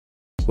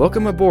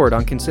Welcome aboard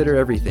on Consider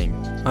Everything.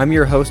 I'm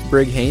your host,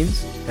 Brig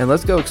Haynes, and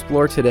let's go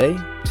explore today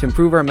to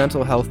improve our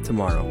mental health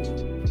tomorrow.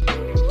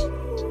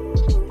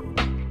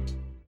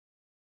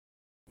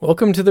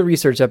 Welcome to the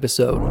research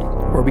episode,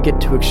 where we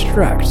get to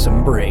extract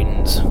some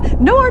brains.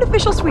 No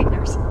artificial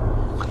sweeteners.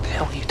 What the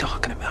hell are you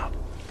talking about?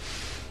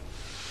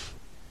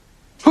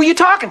 Who are you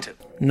talking to?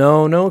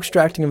 No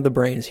extracting of the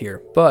brains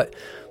here, but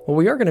what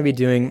we are going to be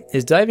doing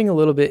is diving a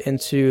little bit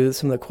into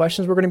some of the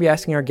questions we're going to be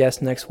asking our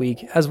guest next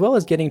week, as well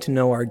as getting to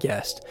know our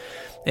guest.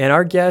 And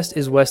our guest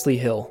is Wesley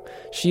Hill.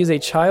 She is a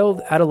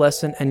child,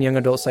 adolescent, and young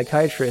adult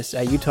psychiatrist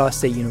at Utah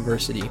State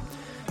University.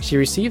 She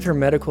received her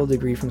medical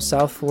degree from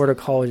South Florida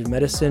College of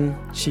Medicine.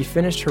 She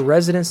finished her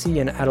residency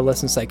and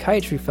adolescent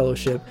psychiatry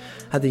fellowship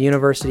at the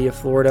University of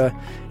Florida,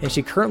 and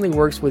she currently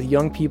works with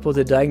young people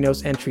to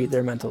diagnose and treat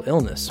their mental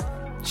illness.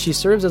 She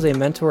serves as a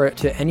mentor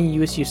to any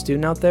USU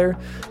student out there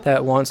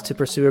that wants to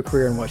pursue a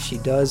career in what she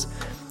does,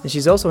 and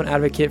she's also an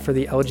advocate for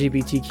the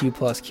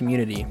LGBTQ+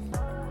 community.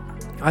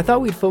 I thought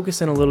we'd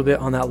focus in a little bit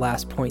on that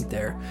last point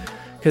there,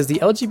 because the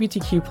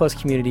LGBTQ+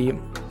 community,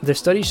 the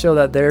studies show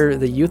that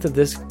the youth of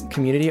this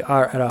community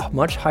are at a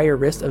much higher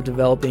risk of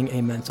developing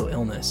a mental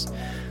illness.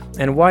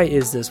 And why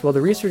is this? Well,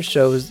 the research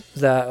shows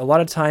that a lot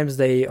of times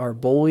they are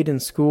bullied in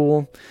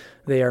school,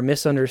 they are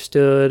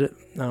misunderstood.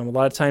 A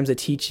lot of times the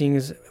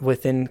teachings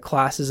within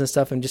classes and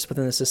stuff and just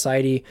within the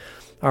society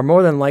are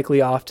more than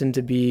likely often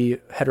to be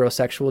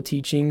heterosexual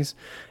teachings.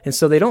 And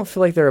so they don't feel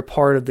like they're a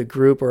part of the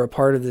group or a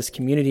part of this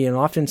community. And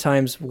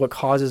oftentimes what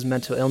causes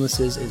mental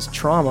illnesses is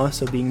trauma,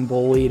 so being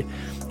bullied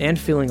and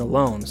feeling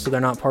alone. So they're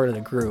not part of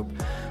the group.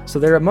 So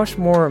they're much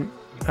more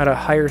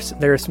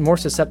they're more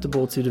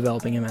susceptible to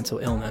developing a mental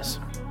illness.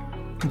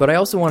 But I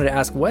also wanted to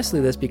ask Wesley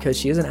this because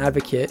she is an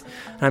advocate,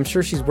 and I'm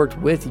sure she's worked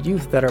with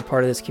youth that are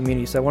part of this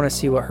community, so I want to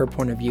see what her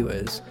point of view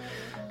is.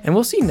 And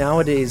we'll see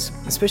nowadays,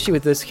 especially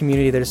with this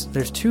community,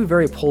 there's two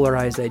very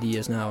polarized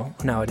ideas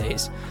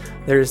nowadays.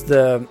 There's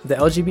the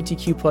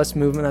LGBTQ+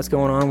 movement that's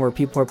going on, where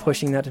people are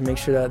pushing that to make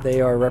sure that they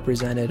are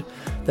represented.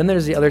 Then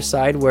there's the other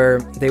side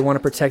where they want to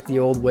protect the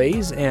old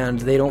ways, and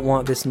they don't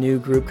want this new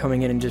group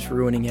coming in and just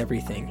ruining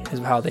everything, is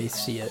how they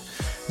see it.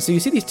 So you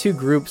see these two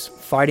groups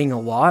fighting a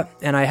lot,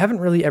 and I haven't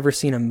really ever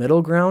seen a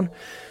middle ground,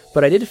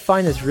 but I did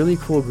find this really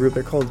cool group.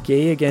 They're called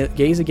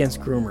Gays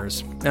Against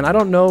Groomers. And I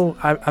don't know,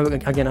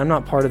 I'm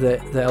not part of the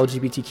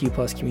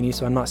LGBTQ+ community,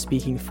 so I'm not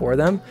speaking for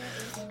them.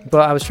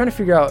 But I was trying to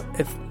figure out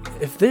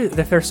if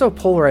they're so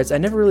polarized, I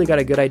never really got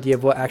a good idea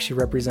of what actually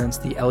represents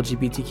the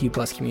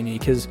LGBTQ+ community.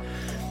 Because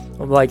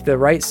like the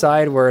right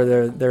side,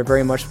 where they're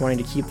very much wanting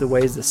to keep the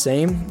ways the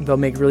same, they'll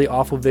make really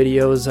awful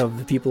videos of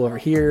the people over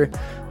here,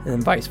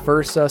 and vice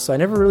versa. So I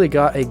never really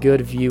got a good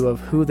view of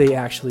who they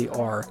actually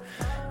are.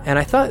 And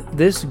I thought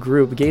this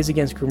group, Gays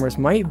Against Groomers,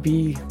 might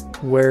be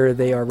where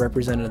they are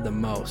represented the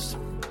most.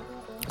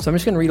 So I'm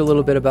just going to read a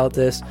little bit about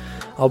this.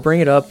 I'll bring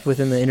it up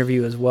within the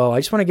interview as well. I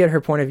just want to get her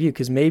point of view,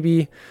 because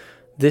maybe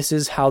this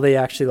is how they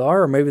actually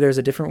are, or maybe there's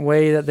a different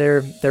way that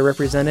they're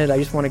represented. I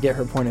just want to get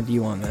her point of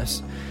view on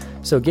this.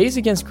 So Gays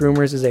Against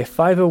Groomers is a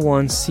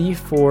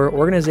 501c4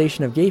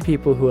 organization of gay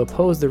people who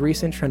oppose the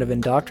recent trend of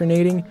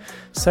indoctrinating,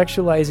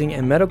 sexualizing,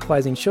 and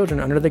medicalizing children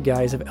under the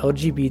guise of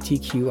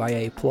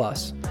LGBTQIA+.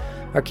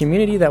 Our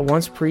community that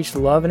once preached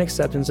love and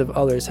acceptance of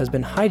others has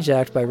been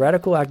hijacked by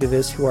radical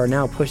activists who are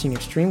now pushing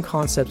extreme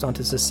concepts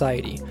onto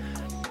society,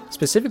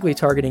 specifically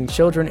targeting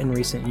children in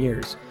recent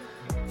years.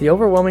 The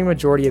overwhelming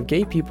majority of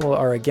gay people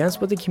are against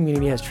what the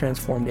community has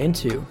transformed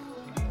into,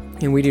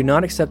 and we do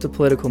not accept a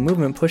political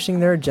movement pushing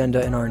their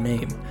agenda in our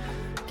name.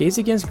 Gays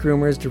Against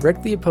Groomers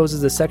directly opposes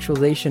the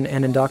sexualization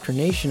and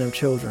indoctrination of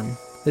children.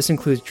 This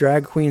includes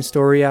drag queen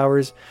story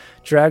hours,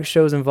 drag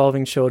shows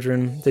involving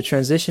children, the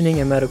transitioning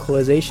and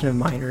medicalization of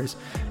minors,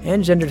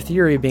 and gender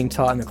theory being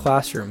taught in the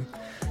classroom.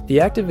 The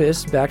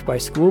activists, backed by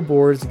school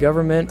boards,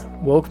 government,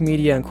 woke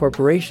media, and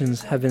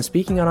corporations, have been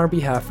speaking on our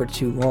behalf for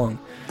too long.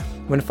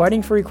 When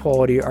fighting for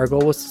equality, our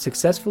goal was to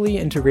successfully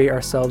integrate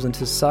ourselves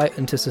into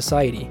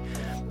society,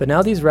 but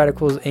now these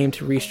radicals aim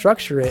to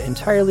restructure it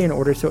entirely in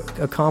order to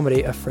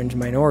accommodate a fringe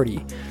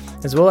minority,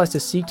 as well as to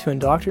seek to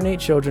indoctrinate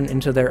children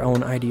into their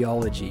own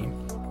ideology.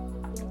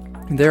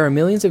 There are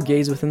millions of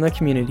gays within the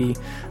community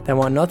that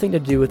want nothing to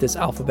do with this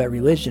alphabet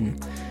religion,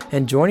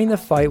 and joining the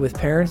fight with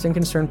parents and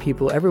concerned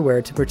people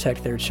everywhere to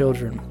protect their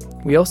children.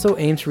 We also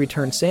aim to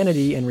return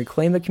sanity and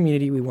reclaim the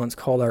community we once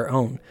called our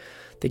own.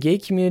 The gay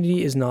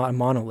community is not a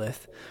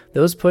monolith.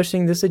 Those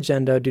pushing this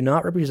agenda do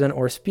not represent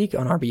or speak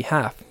on our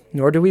behalf,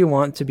 nor do we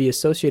want to be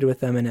associated with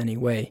them in any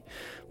way.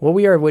 What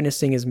we are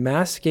witnessing is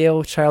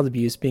mass-scale child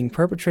abuse being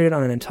perpetrated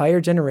on an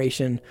entire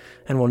generation,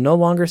 and will no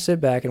longer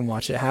sit back and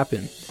watch it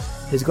happen.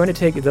 It is going to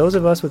take those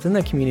of us within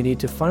the community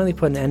to finally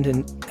put an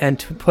end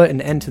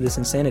to this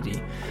insanity.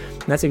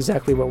 And that's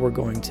exactly what we're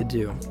going to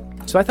do.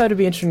 So I thought it'd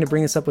be interesting to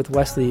bring this up with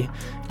Wesley,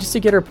 just to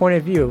get her point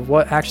of view of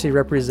what actually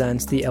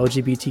represents the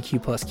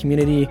LGBTQ+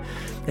 community,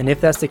 and if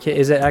that's the case,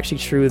 is it actually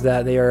true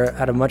that they are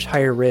at a much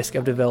higher risk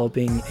of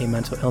developing a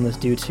mental illness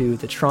due to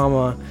the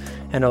trauma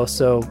and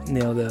also,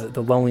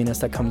 the loneliness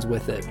that comes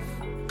with it.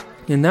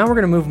 And now we're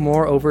going to move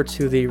more over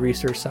to the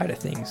research side of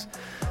things.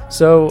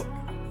 So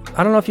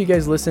I don't know if you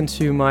guys listened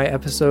to my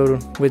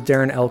episode with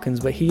Darren Elkins,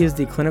 but he is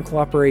the clinical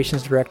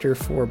operations director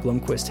for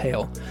Blomquist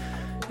Hale.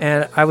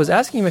 And I was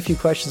asking him a few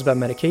questions about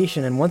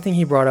medication, and one thing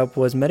he brought up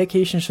was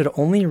medication should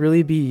only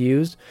really be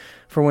used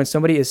for when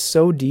somebody is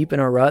so deep in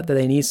a rut that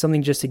they need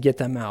something just to get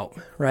them out,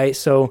 right?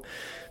 So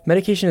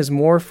medication is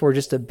more for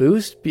just a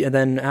boost, and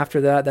then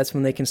after that, that's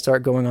when they can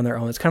start going on their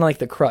own. It's kind of like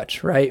the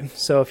crutch, right?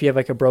 So if you have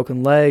like a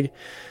broken leg,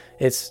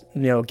 it's,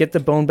 get the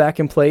bone back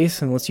in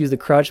place and let's use the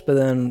crutch, but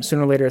then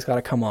sooner or later it's got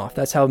to come off.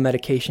 That's how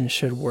medication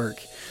should work.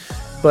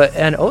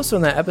 And also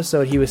in that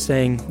episode, he was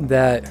saying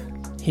that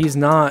he's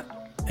not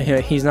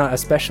a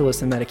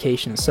specialist in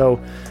medication. So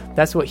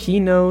that's what he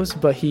knows,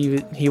 but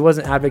he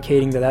wasn't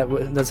advocating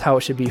that's how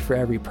it should be for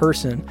every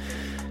person.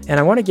 And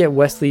I want to get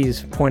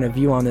Wesley's point of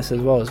view on this as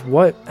well, as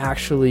what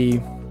actually,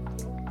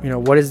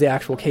 what is the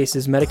actual case?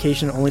 Is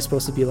medication only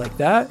supposed to be like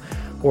that?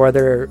 Or are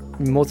there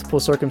multiple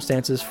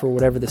circumstances for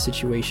whatever the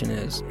situation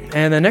is?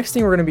 And the next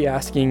thing we're going to be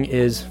asking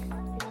is,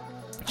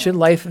 should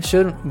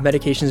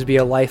medications be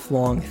a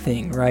lifelong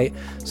thing, right?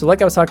 So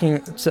like I was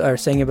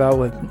saying about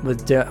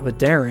with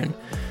Darren,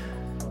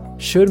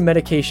 should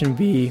medication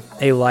be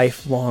a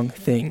lifelong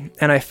thing?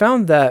 And I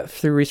found that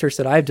through research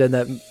that I've done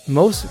that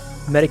most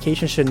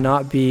medication should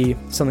not be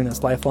something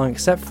that's lifelong,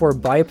 except for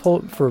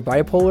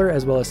bipolar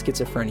as well as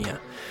schizophrenia.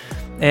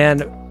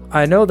 And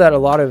I know that a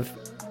lot of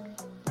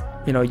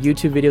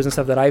YouTube videos and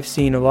stuff that I've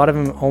seen, a lot of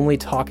them only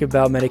talk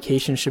about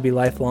medication should be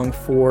lifelong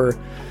for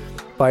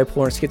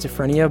bipolar and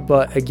schizophrenia.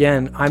 But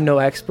again, I'm no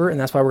expert, and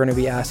that's why we're going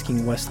to be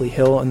asking Wesley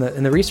Hill. And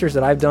the research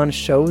that I've done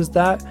shows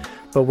that,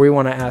 but we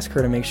want to ask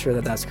her to make sure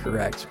that that's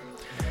correct.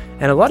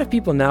 And a lot of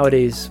people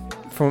nowadays,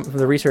 from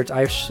the research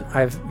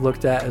I've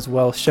looked at as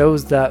well,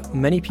 shows that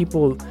many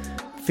people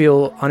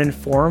feel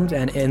uninformed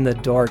and in the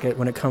dark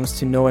when it comes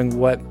to knowing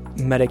what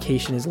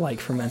medication is like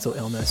for mental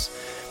illness.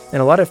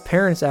 And a lot of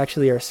parents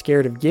actually are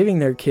scared of giving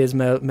their kids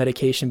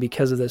medication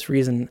because of this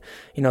reason.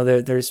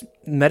 There's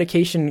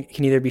medication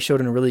can either be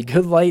shown in a really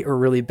good light or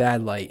really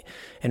bad light.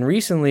 And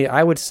recently,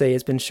 I would say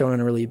it's been shown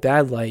in a really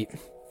bad light.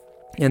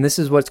 And this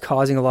is what's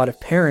causing a lot of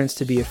parents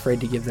to be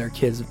afraid to give their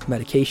kids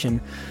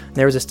medication.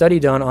 There was a study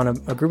done on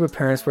a group of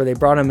parents where they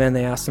brought them in.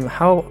 They asked them,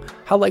 how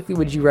likely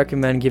would you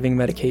recommend giving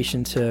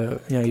medication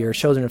to your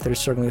children if they're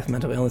struggling with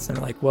mental illness? And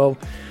they're like, well,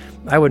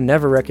 I would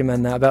never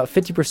recommend that. About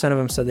 50% of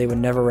them said they would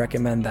never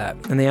recommend that.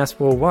 And they asked,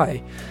 well,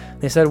 why?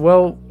 They said,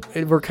 well,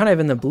 we're kind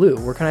of in the blue.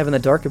 We're kind of in the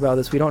dark about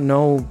this. We don't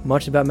know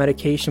much about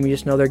medication. We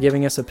just know they're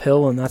giving us a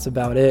pill and that's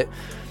about it.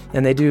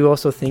 And they do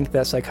also think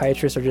that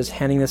psychiatrists are just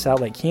handing this out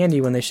like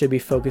candy when they should be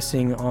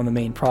focusing on the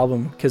main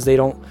problem, because they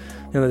don't,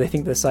 they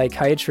think the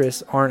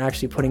psychiatrists aren't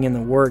actually putting in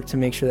the work to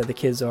make sure that the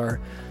kids are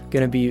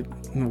going to be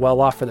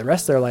well off for the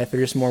rest of their life.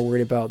 They're just more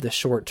worried about the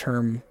short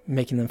term,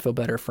 making them feel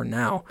better for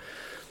now.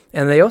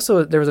 And there was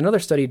another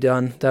study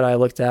done that I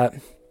looked at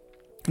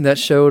that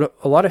showed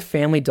a lot of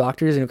family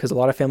doctors, because a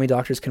lot of family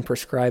doctors can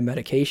prescribe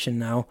medication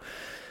now.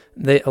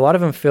 A lot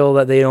of them feel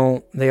that they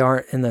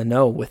aren't in the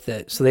know with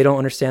it. So they don't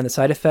understand the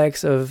side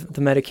effects of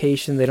the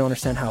medication. They don't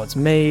understand how it's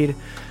made.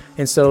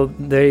 And so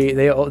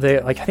they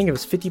like, I think it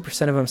was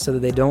 50% of them said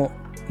that they don't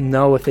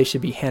know if they should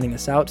be handing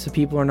this out to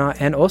people or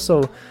not. And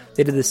also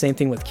they did the same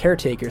thing with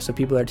caretakers. So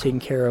people that are taking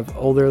care of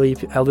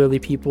elderly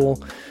people,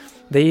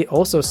 they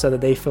also said that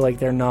they feel like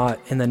they're not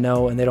in the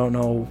know and they don't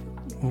know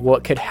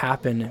what could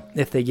happen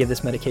if they give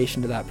this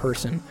medication to that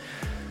person.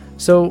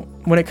 So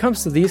when it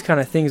comes to these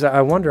kind of things,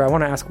 I want to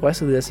ask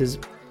Wesley this is,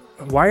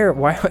 why,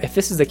 if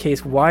this is the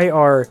case, why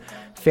are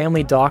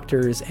family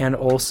doctors and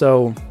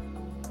also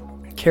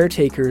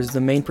caretakers the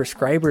main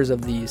prescribers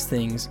of these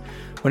things,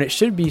 when it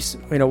should be,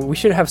 we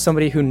should have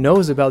somebody who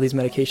knows about these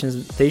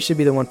medications. They should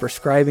be the one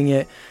prescribing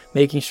it,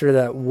 making sure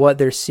that what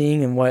they're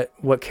seeing and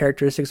what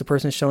characteristics a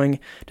person is showing,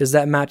 does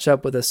that match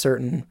up with a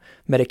certain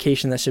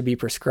medication that should be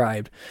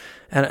prescribed?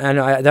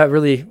 That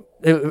really,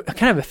 it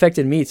kind of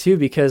affected me too,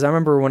 because I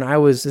remember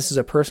this is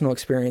a personal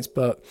experience,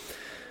 but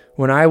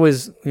when I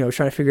was, trying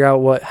to figure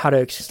out how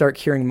to start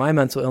curing my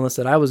mental illness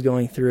that I was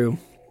going through,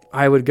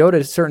 I would go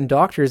to certain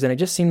doctors and it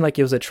just seemed like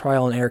it was a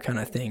trial and error kind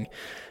of thing.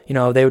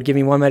 They would give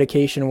me one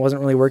medication, it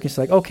wasn't really working.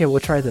 So like, okay, we'll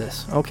try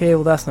this. Okay,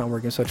 well, that's not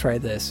working. So try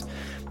this.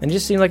 And it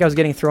just seemed like I was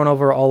getting thrown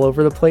over all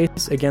over the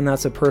place. Again,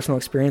 that's a personal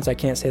experience. I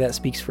can't say that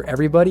speaks for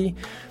everybody,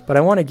 but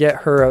I want to get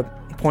her a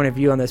point of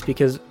view on this,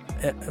 because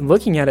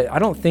looking at it, I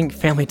don't think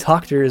family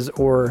doctors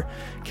or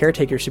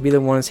caretakers should be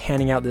the ones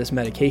handing out this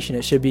medication.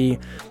 It should be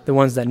the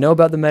ones that know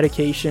about the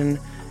medication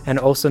and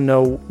also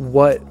know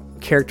what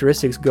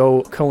characteristics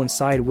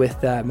coincide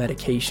with that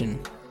medication.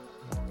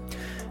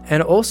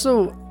 And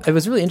also, it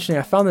was really interesting.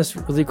 I found this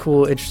really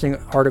cool, interesting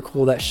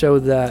article that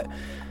showed that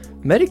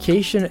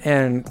medication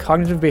and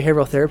cognitive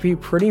behavioral therapy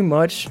pretty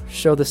much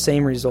show the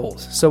same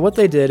results. So what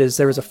they did is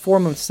there was a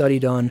 4-month study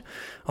done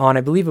on,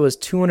 I believe it was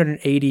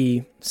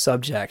 280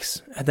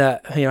 subjects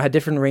that had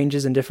different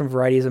ranges and different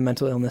varieties of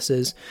mental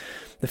illnesses.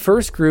 The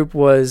first group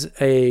was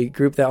a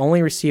group that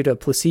only received a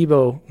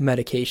placebo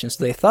medication.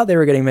 So they thought they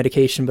were getting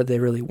medication, but they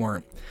really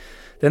weren't.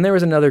 Then there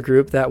was another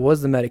group that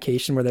was the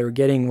medication where they were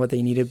getting what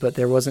they needed, but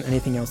there wasn't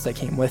anything else that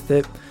came with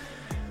it.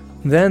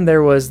 Then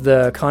there was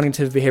the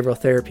cognitive behavioral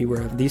therapy,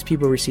 where these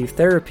people received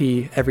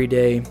therapy every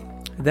day.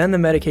 Then the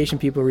medication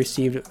people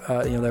received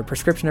their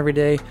prescription every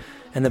day,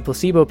 and the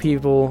placebo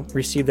people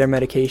received their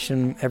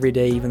medication every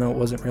day, even though it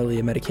wasn't really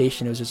a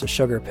medication, it was just a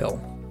sugar pill.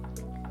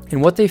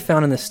 And what they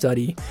found in this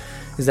study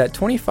is that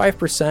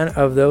 25%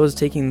 of those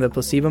taking the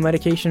placebo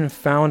medication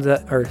found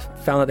that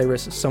there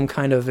was some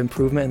kind of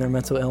improvement in their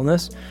mental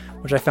illness,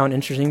 which I found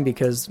interesting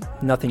because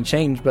nothing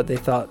changed, but they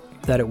thought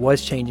that it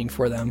was changing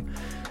for them.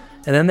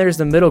 And then there's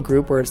the middle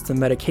group where it's the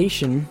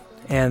medication,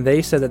 and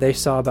they said that they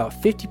saw about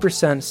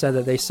 50% said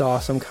that they saw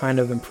some kind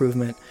of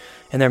improvement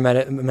in their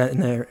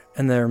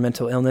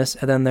mental illness.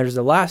 And then there's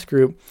the last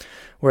group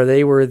where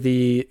they were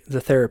the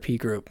therapy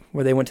group,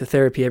 where they went to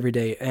therapy every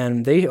day,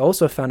 and they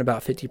also found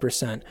about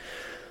 50%.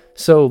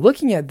 So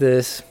looking at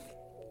this,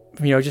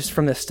 just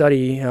from this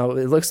study,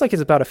 it looks like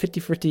it's about a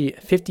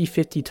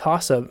 50-50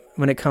 toss-up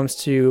when it comes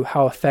to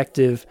how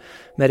effective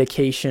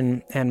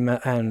medication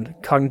and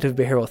cognitive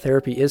behavioral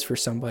therapy is for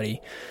somebody.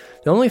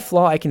 The only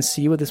flaw I can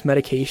see with this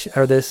medication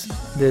or this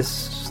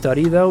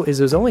study, though, is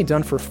it was only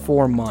done for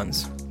 4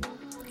 months.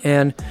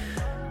 And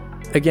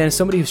again, as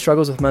somebody who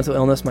struggles with mental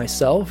illness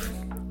myself,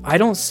 I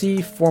don't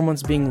see 4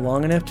 months being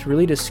long enough to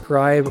really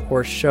describe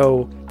or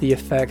show the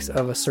effects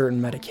of a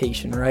certain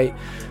medication, right?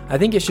 I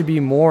think it should be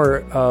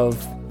more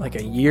of like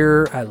a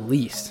year at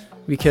least,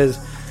 because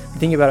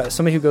think about it,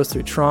 somebody who goes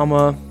through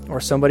trauma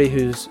or somebody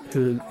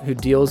who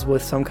deals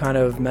with some kind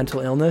of mental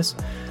illness,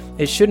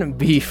 it shouldn't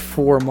be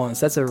 4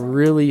 months. That's a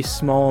really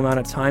small amount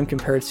of time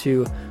compared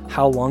to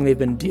how long they've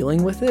been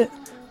dealing with it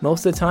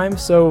most of the time.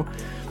 So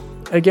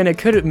again, it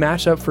could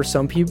match up for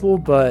some people,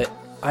 but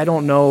I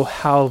don't know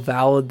how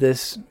valid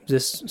this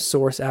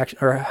source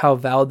or how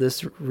valid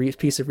this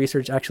piece of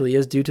research actually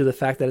is, due to the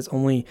fact that it's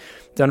only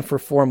done for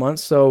 4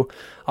 months. So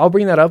I'll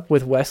bring that up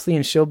with Wesley,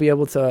 and she'll be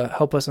able to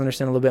help us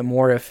understand a little bit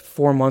more if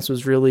 4 months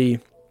was really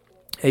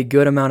a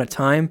good amount of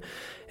time,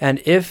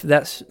 and if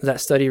that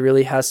study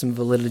really has some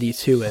validity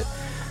to it.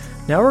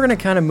 Now we're going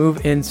to kind of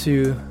move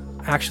into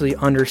actually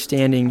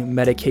understanding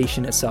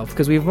medication itself,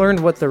 because we've learned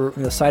what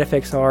the side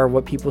effects are,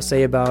 what people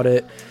say about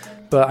it,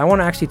 but I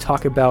want to actually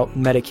talk about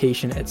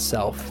medication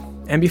itself.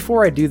 And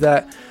before I do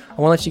that,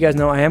 I want to let you guys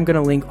know I am going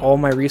to link all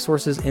my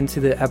resources into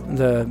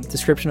the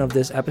description of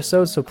this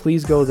episode, so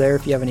please go there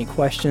if you have any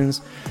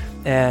questions.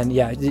 And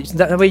yeah,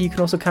 that way you can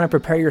also kind of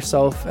prepare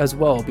yourself as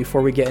well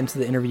before we get into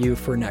the interview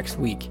for next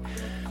week.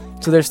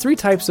 So there's 3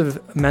 types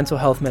of mental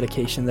health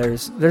medication.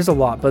 There's a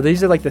lot, but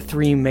these are like the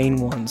 3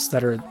 main ones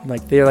that are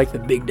like, they're like the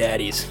big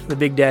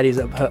daddies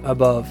up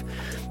above.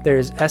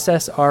 There's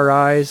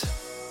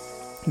SSRIs,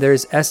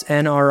 there's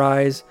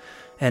SNRIs,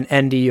 and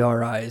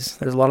NDRIs.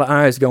 There's a lot of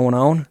I's going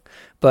on,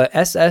 but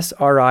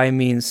SSRI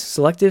means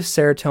selective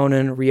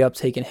serotonin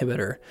reuptake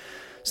inhibitor.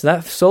 So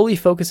that solely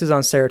focuses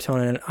on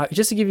serotonin.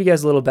 Just to give you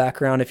guys a little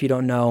background, if you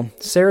don't know,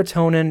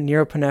 serotonin,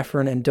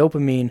 norepinephrine, and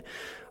dopamine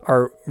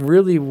are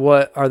really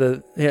what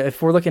are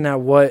if we're looking at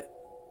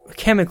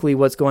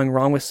what's going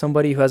wrong with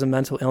somebody who has a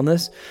mental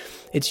illness,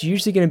 it's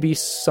usually going to be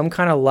some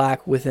kind of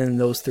lack within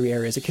those 3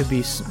 areas. It could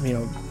be,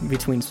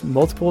 between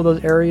multiple of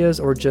those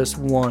areas or just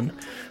one,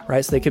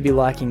 right? So they could be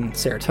lacking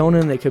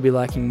serotonin, they could be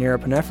lacking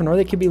norepinephrine, or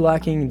they could be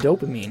lacking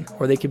dopamine,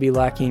 or they could be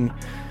lacking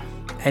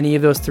any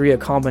of those 3, a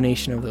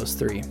combination of those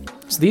 3.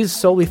 So these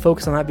solely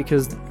focus on that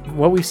because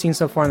what we've seen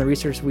so far in the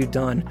research we've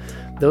done,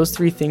 those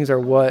 3 things are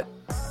what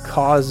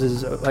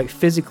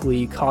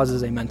physically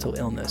causes a mental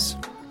illness.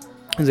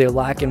 Is a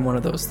lack in one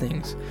of those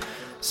things.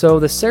 So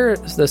the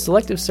selective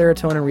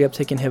serotonin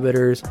reuptake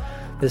inhibitors,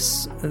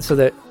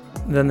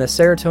 then the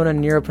serotonin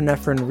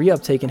norepinephrine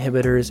reuptake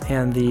inhibitors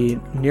and the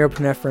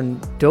norepinephrine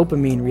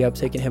dopamine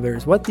reuptake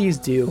inhibitors, what these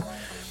do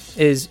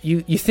is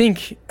you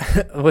think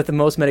with the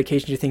most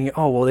medications, you're thinking,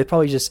 oh, well, they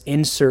probably just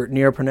insert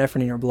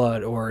norepinephrine in your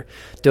blood or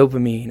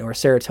dopamine or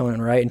serotonin,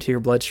 right, into your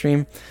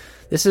bloodstream.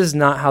 This is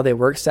not how they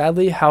work,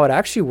 sadly. How it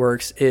actually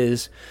works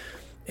is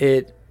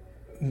it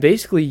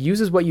basically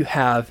uses what you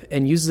have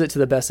and uses it to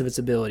the best of its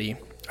ability.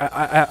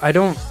 I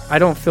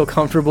don't feel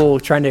comfortable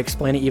trying to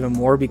explain it even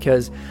more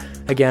because,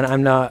 again,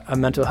 I'm not a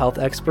mental health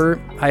expert.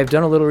 I've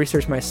done a little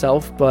research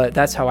myself, but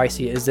that's how I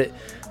see it, is that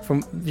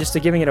from just to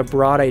giving it a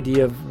broad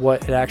idea of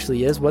what it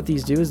actually is, what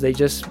these do is they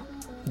just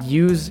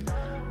use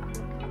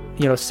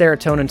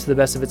serotonin to the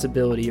best of its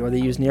ability, or they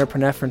use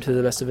norepinephrine to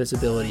the best of its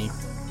ability.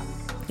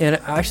 And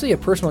actually a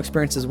personal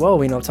experience as well,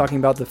 talking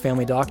about the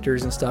family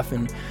doctors and stuff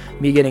and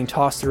me getting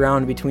tossed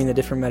around between the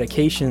different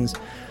medications.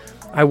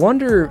 I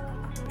wonder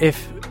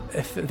if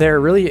they're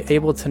really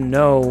able to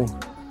know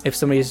if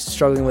somebody's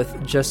struggling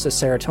with just a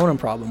serotonin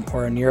problem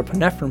or a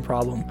norepinephrine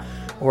problem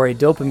or a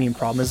dopamine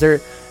problem. Is there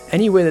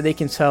any way that they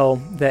can tell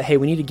that, hey,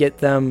 we need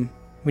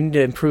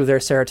to improve their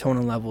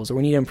serotonin levels, or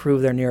we need to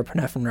improve their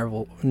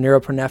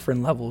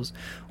norepinephrine levels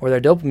or their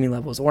dopamine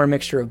levels, or a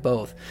mixture of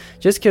both?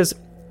 Just because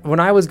when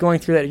I was going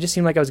through that, it just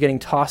seemed like I was getting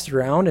tossed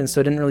around, and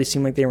so it didn't really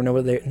seem like they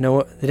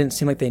didn't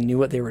seem like they knew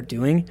what they were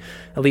doing.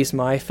 At least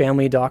my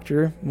family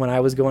doctor when I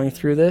was going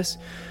through this.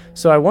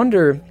 So I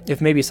wonder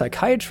if maybe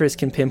psychiatrists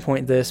can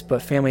pinpoint this,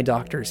 but family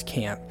doctors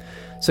can't.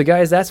 So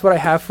guys, that's what I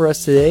have for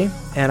us today,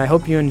 and I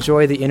hope you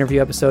enjoy the interview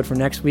episode for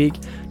next week.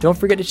 Don't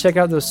forget to check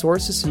out those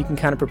sources so you can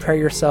kind of prepare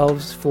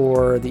yourselves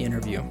for the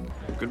interview.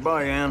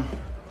 Goodbye, Anne.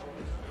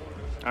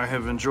 I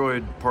have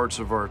enjoyed parts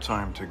of our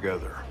time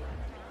together.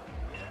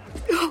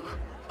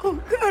 Oh,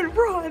 God,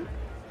 Ron.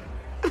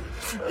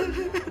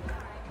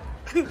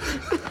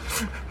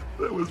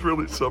 That was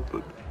really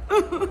something.